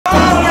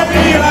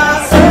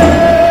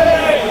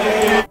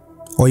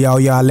Oh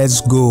yeah,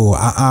 let's go.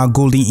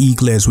 Golden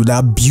Eaglets with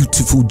that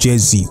beautiful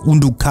jersey.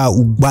 Unduka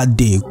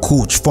Ugbade,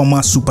 coach,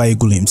 former Super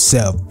Eagle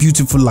himself.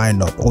 Beautiful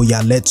lineup. Oh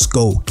yeah, let's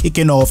go.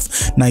 Kicking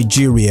off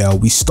Nigeria.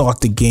 We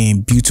start the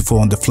game. Beautiful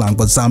on the flank,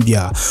 but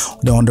Zambia,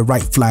 they're on the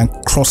right flank,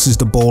 crosses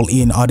the ball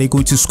in. Are they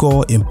going to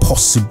score?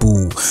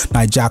 Impossible.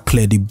 Naija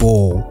clear the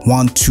ball.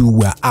 1-2,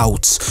 we're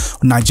out.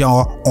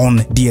 Naija on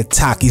the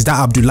attack. Is that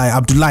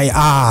Abdullahi?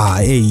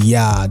 Hey,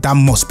 yeah, that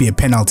must be a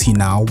penalty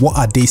now. What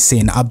are they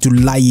saying?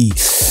 Abdullahi.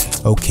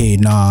 Okay,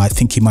 nah, I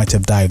think he might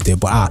have dived there,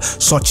 but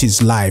such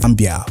is life.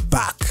 Zambia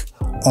back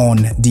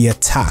on the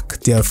attack.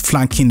 They're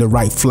flanking the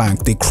right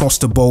flank. They cross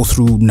the ball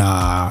through.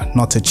 Nah,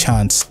 not a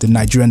chance. The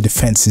Nigerian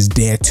defense is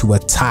there to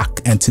attack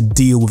and to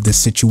deal with the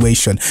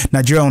situation.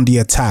 Nigeria on the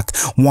attack.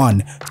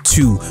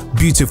 1-2,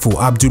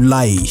 beautiful.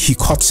 Abdullahi, he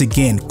cuts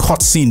again,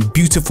 cuts in,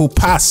 beautiful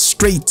pass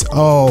straight.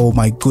 Oh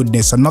my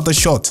goodness, another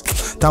shot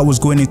that was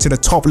going into the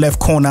top left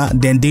corner.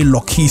 Then they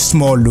lucky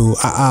small.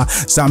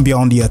 Zambia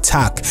on the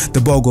attack.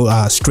 The ball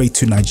goes straight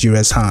to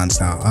Nigeria's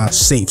hands now.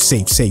 Save.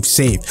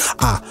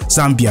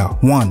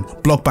 Zambia 1,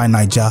 blocked by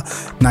Naija.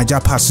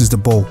 Naija passes the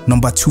ball.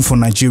 Number 2 for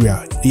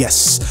Nigeria.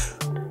 Yes.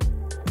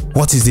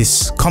 What is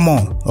this? Come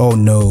on. Oh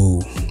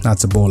no,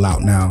 that's a ball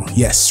out now.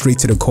 Yes, straight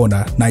to the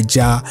corner.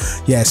 Naija.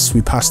 Yes,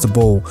 we passed the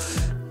ball.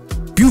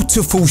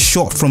 Beautiful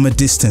shot from a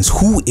distance.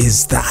 Who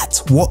is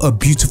that? What a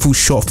beautiful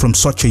shot from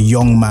such a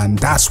young man.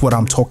 That's what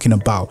I'm talking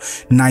about.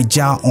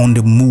 Naija on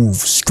the move.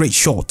 Straight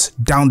shot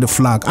down the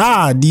flank.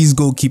 These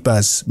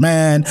goalkeepers,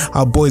 man,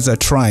 our boys are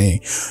trying.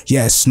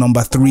 Yes,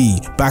 number 3,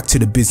 back to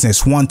the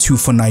business.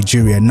 1-2 for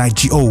Nigeria.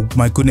 Oh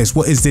my goodness,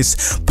 what is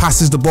this?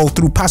 Passes the ball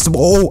through. Pass the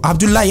ball. Oh,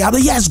 Abdullahi.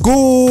 Yes,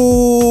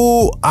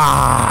 go.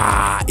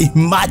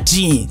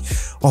 Imagine.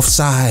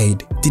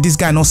 Offside. Did this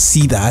guy not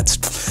see that?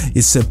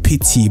 It's a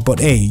pity, but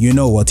hey, you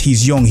know what?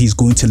 He's young, he's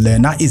going to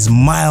learn. That is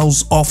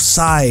miles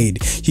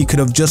offside. He could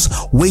have just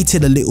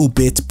waited a little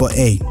bit, but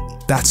hey,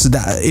 that's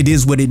that. It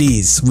is what it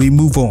is. We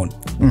move on.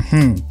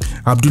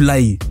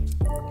 Abdullahi,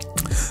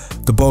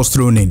 the ball's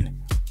thrown in.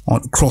 On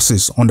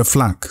crosses on the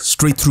flank,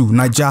 straight through.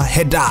 Naija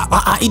header.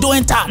 He don't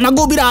enter. Now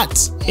go be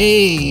that.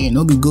 Hey,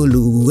 no be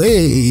goal.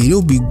 Hey,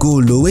 no be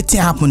goal. What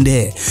happened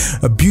there?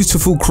 A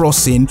beautiful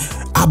crossing.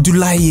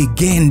 Abdullahi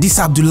again. This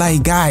Abdullahi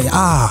guy.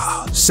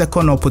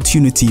 Second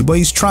opportunity, but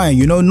he's trying.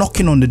 You know,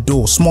 knocking on the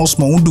door. Small.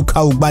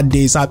 Unduka bad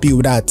days. Happy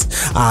with that.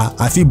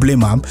 I feel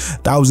blame him.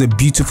 That was a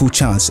beautiful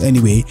chance.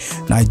 Anyway,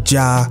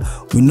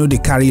 Naija. We know they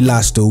carry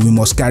last though. We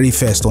must carry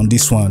first on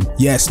this one.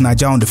 Yes,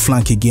 Naija on the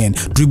flank again.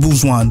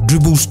 Dribbles 1,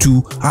 dribbles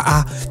 2.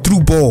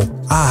 Through ball.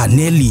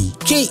 Nelly.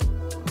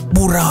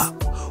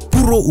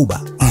 Puro Uba.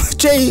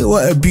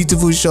 What a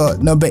beautiful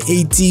shot. Number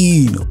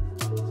 18.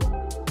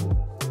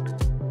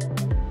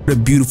 A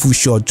beautiful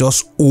shot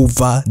just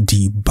over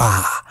the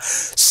bar,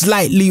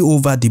 slightly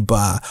over the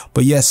bar,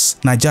 but yes,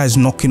 Naija is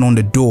knocking on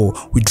the door.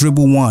 We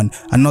dribble 1,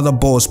 another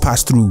ball is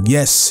passed through.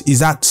 Yes, is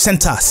that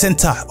center?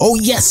 Oh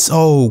yes,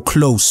 oh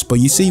close, but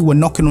you see we're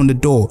knocking on the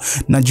door.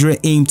 Nigeria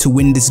aim to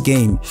win this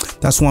game.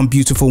 That's one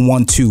beautiful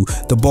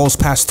 1-2. The ball's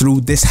passed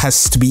through. This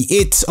has to be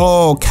it.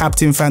 Oh,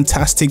 Captain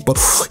Fantastic, but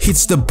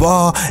hits the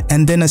bar,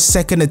 and then a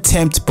second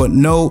attempt, but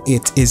no,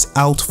 it is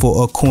out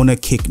for a corner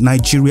kick.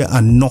 Nigeria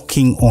are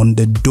knocking on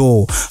the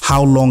door.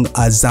 How long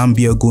are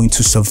Zambia going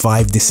to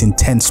survive this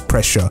intense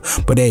pressure?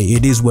 But hey,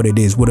 it is what it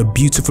is. What a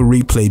beautiful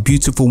replay,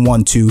 beautiful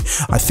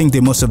 1-2. I think they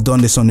must have done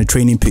this on the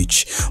training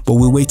pitch, but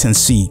we'll wait and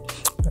see.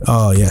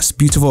 Oh yes,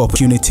 beautiful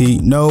opportunity.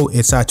 No,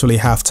 it's actually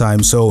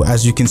halftime. So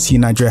as you can see,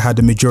 Nigeria had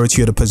the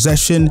majority of the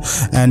possession,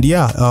 and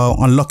yeah,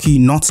 unlucky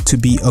not to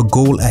be a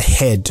goal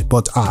ahead,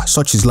 but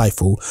such is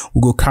life. We'll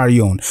go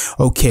carry on.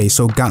 Okay,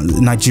 so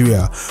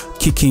Nigeria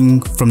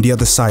kicking from the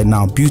other side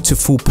now.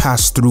 Beautiful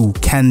pass through.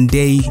 Can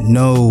they?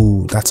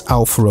 No, that's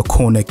out for a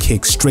corner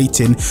kick. Straight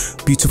in.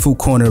 Beautiful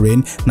corner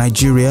in.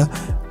 Nigeria.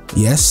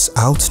 Yes,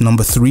 out.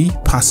 Number 3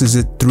 passes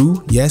it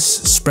through. Yes,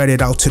 spread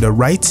it out to the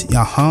right.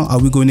 Are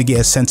we going to get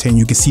a center? And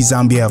you can see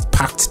Zambia have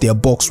packed their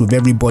box with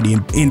everybody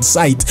in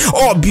sight.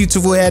 Oh,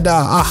 beautiful header.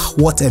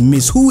 What a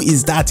miss. Who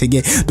is that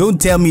again?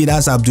 Don't tell me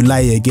that's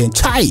Abdullahi again.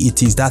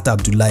 It is that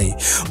Abdullahi.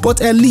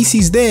 But at least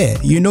he's there.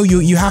 You know,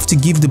 you have to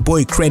give the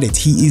boy credit.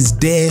 He is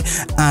there,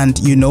 and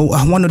you know,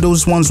 one of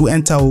those ones who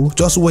enter.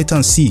 Just wait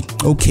and see.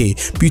 Okay,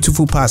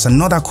 beautiful pass.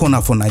 Another corner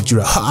for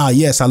Nigeria.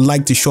 Yes, I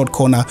like the short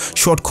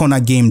corner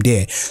game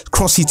there.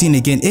 Cross it in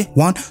again.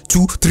 1,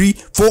 2, 3,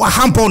 4. A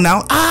handball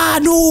now.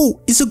 No,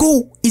 it's a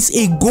goal. It's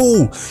a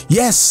goal.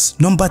 Yes,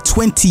 number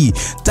 20.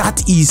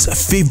 That is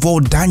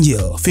Favor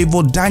Daniel.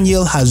 Favor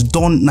Daniel has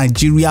done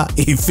Nigeria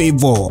a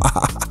favor.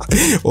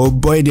 Oh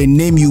boy, they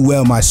name you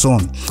well, my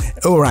son.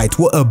 All right,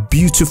 what a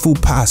beautiful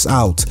pass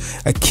out.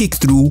 A kick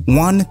through.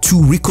 1,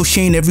 2,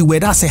 ricocheting everywhere.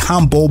 That's a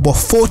handball, but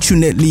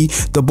fortunately,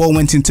 the ball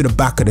went into the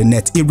back of the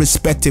net.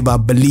 Irrespective, I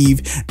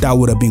believe that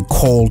would have been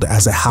called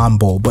as a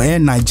handball.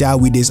 But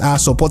Naija with this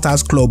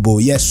supporters club,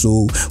 yes,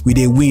 so we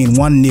they win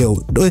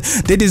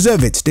 1-0. They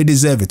deserve it. They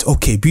deserve it.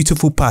 Okay,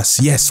 beautiful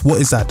pass. Yes, what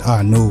is that?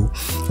 No.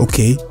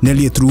 Okay,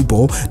 nearly a through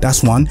ball.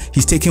 That's one.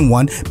 He's taking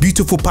one.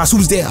 Beautiful pass.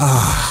 Who's there?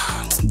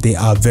 they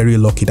are very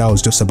lucky. That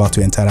was just about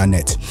to enter that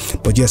net.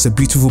 But yes, a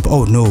beautiful,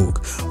 oh no,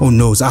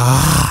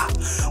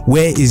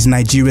 where is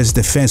Nigeria's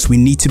defense? We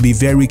need to be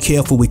very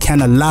careful. We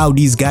can't allow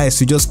these guys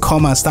to just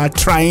come and start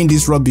trying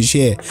this rubbish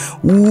here.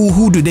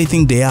 Who do they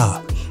think they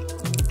are?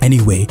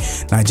 Anyway,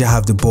 Naija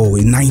have the ball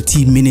in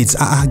 90 minutes.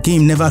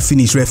 Game never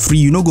finished. Referee,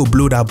 you no go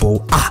blow that ball.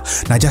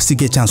 Naija still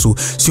get chance. So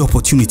see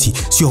opportunity.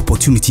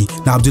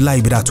 Now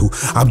Abdullahi Bidato,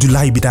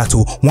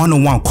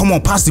 1-on-1. Come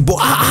on, pass the ball.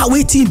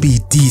 Waiting be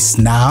this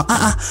now.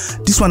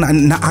 This one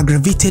an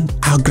aggravated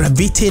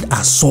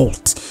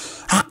assault.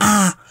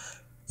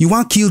 You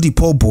want to kill the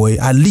poor boy,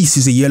 at least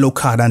it's a yellow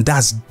card, and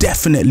that's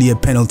definitely a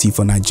penalty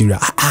for Nigeria.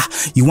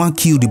 You want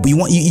to kill the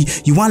boy,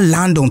 you want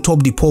land on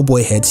top the poor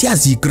boy head. See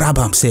as he grab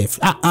himself.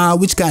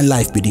 Which kind of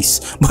life be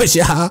this? But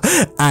yeah,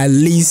 at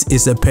least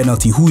it's a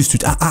penalty. Who is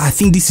to? I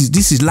think this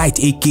is Light,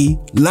 AK,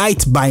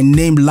 Light by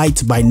name,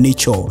 Light by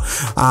nature.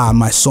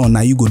 My son, now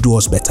you go do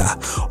us better.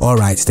 All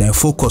right, then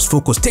focus.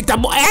 Take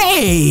that ball.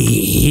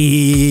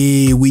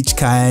 Hey, which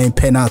kind of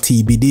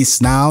penalty be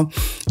this now?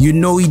 You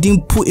know he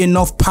didn't put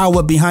enough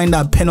power behind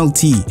that penalty.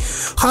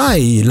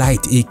 Hi,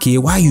 Light, AK,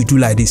 why you do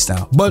like this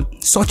now?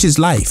 But such is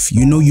life.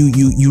 You know,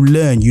 you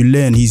learn.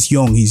 He's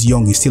young,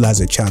 he still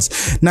has a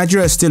chance.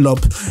 Nigeria is still up,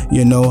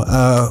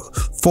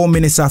 4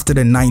 minutes after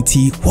the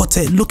 90.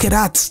 Look at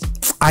that.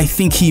 I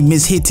think he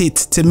mishit it.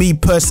 To me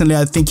personally,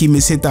 I think he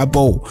mishit that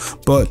ball.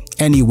 But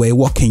anyway,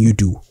 what can you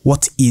do?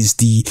 What's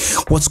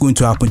going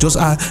to happen? Just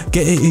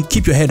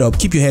keep your head up,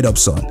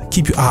 son.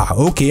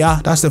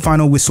 That's the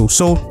final whistle.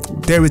 So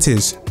there it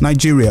is.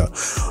 Nigeria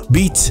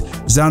beat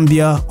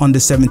Zambia under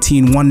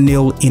 17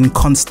 1-0 in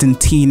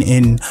Constantine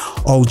in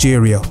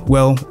Algeria.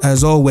 Well,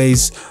 as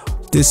always,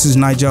 this is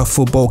Naija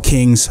Football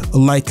Kings.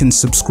 Like and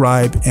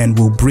subscribe, and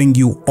we'll bring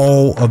you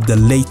all of the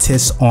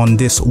latest on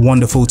this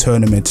wonderful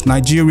tournament.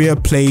 Nigeria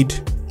played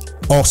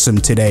awesome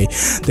today.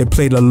 They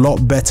played a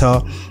lot better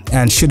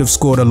and should have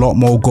scored a lot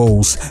more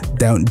goals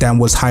than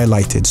was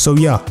highlighted. So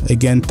yeah,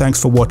 again,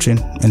 thanks for watching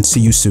and see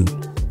you soon.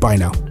 Bye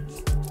now.